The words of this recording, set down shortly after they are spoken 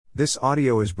This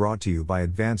audio is brought to you by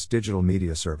Advanced Digital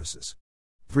Media Services.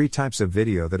 3 types of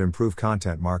video that improve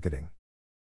content marketing.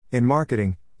 In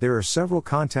marketing, there are several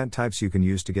content types you can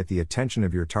use to get the attention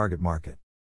of your target market.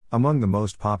 Among the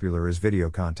most popular is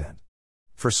video content.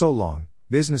 For so long,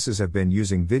 businesses have been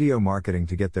using video marketing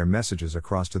to get their messages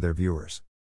across to their viewers.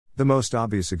 The most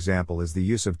obvious example is the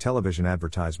use of television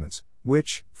advertisements,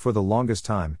 which, for the longest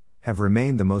time, have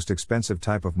remained the most expensive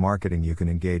type of marketing you can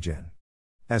engage in.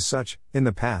 As such, in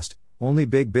the past, only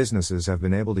big businesses have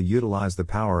been able to utilize the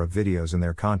power of videos in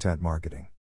their content marketing.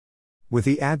 With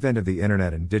the advent of the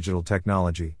internet and digital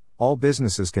technology, all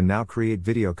businesses can now create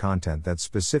video content that's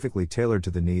specifically tailored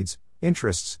to the needs,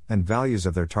 interests, and values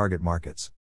of their target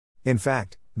markets. In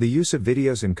fact, the use of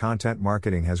videos in content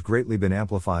marketing has greatly been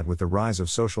amplified with the rise of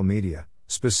social media,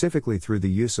 specifically through the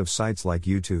use of sites like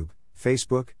YouTube,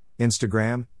 Facebook,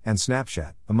 Instagram, and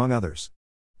Snapchat, among others.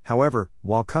 However,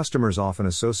 while customers often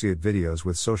associate videos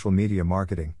with social media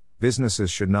marketing,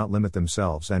 businesses should not limit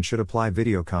themselves and should apply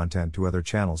video content to other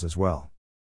channels as well.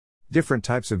 Different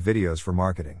types of videos for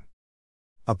marketing.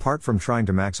 Apart from trying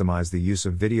to maximize the use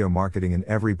of video marketing in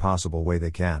every possible way they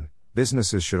can,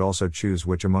 businesses should also choose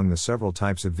which among the several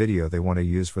types of video they want to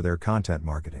use for their content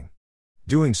marketing.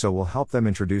 Doing so will help them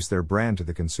introduce their brand to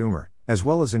the consumer, as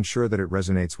well as ensure that it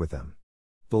resonates with them.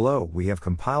 Below, we have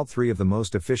compiled 3 of the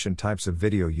most efficient types of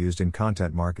video used in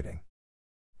content marketing.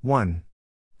 1.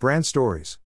 Brand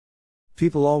stories.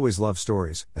 People always love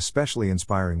stories, especially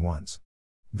inspiring ones.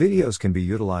 Videos can be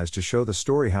utilized to show the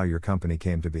story how your company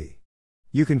came to be.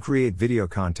 You can create video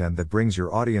content that brings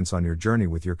your audience on your journey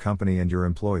with your company and your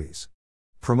employees.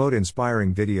 Promote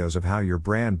inspiring videos of how your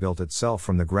brand built itself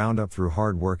from the ground up through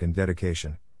hard work and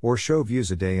dedication, or show views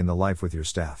a day in the life with your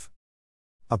staff.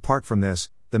 Apart from this,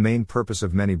 the main purpose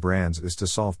of many brands is to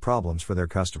solve problems for their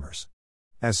customers.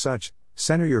 As such,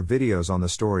 center your videos on the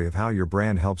story of how your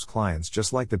brand helps clients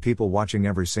just like the people watching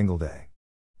every single day.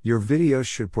 Your videos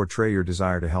should portray your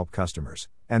desire to help customers,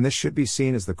 and this should be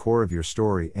seen as the core of your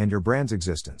story and your brand's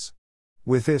existence.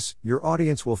 With this, your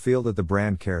audience will feel that the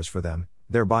brand cares for them,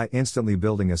 thereby instantly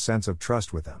building a sense of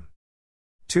trust with them.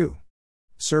 2.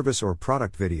 Service or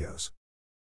product videos.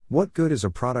 What good is a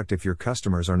product if your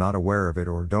customers are not aware of it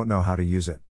or don't know how to use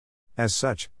it? As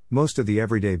such, most of the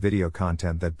everyday video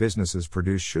content that businesses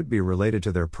produce should be related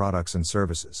to their products and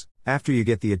services. After you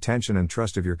get the attention and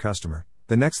trust of your customer,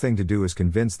 the next thing to do is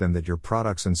convince them that your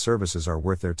products and services are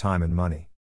worth their time and money.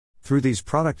 Through these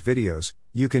product videos,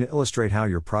 you can illustrate how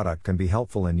your product can be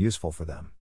helpful and useful for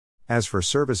them. As for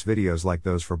service videos like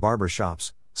those for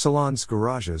barbershops, salons,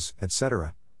 garages,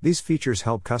 etc., these features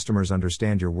help customers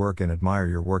understand your work and admire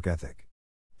your work ethic.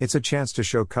 It's a chance to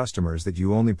show customers that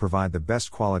you only provide the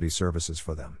best quality services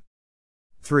for them.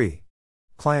 3.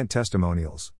 Client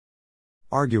testimonials.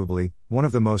 Arguably, one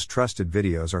of the most trusted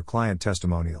videos are client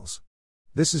testimonials.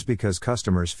 This is because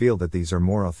customers feel that these are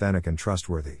more authentic and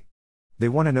trustworthy. They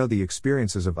want to know the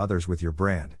experiences of others with your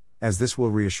brand, as this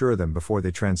will reassure them before they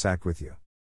transact with you.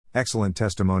 Excellent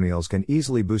testimonials can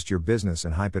easily boost your business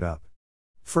and hype it up.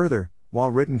 Further, while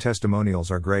written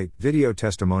testimonials are great, video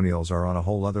testimonials are on a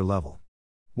whole other level.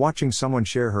 Watching someone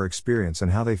share her experience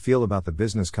and how they feel about the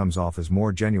business comes off as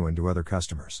more genuine to other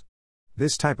customers.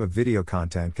 This type of video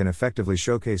content can effectively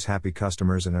showcase happy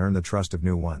customers and earn the trust of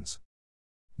new ones.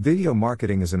 Video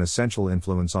marketing is an essential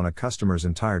influence on a customer's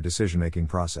entire decision-making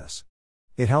process.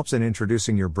 It helps in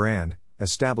introducing your brand,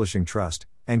 establishing trust,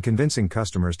 and convincing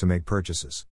customers to make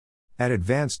purchases. At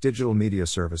Advanced Digital Media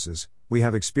Services, we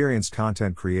have experienced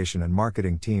content creation and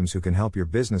marketing teams who can help your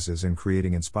businesses in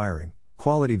creating inspiring,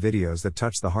 quality videos that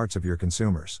touch the hearts of your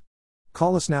consumers.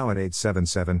 Call us now at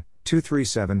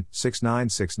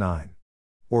 877-237-6969.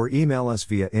 Or email us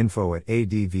via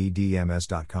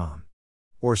info@advdms.com.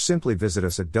 Or simply visit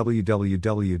us at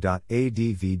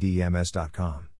www.advdms.com.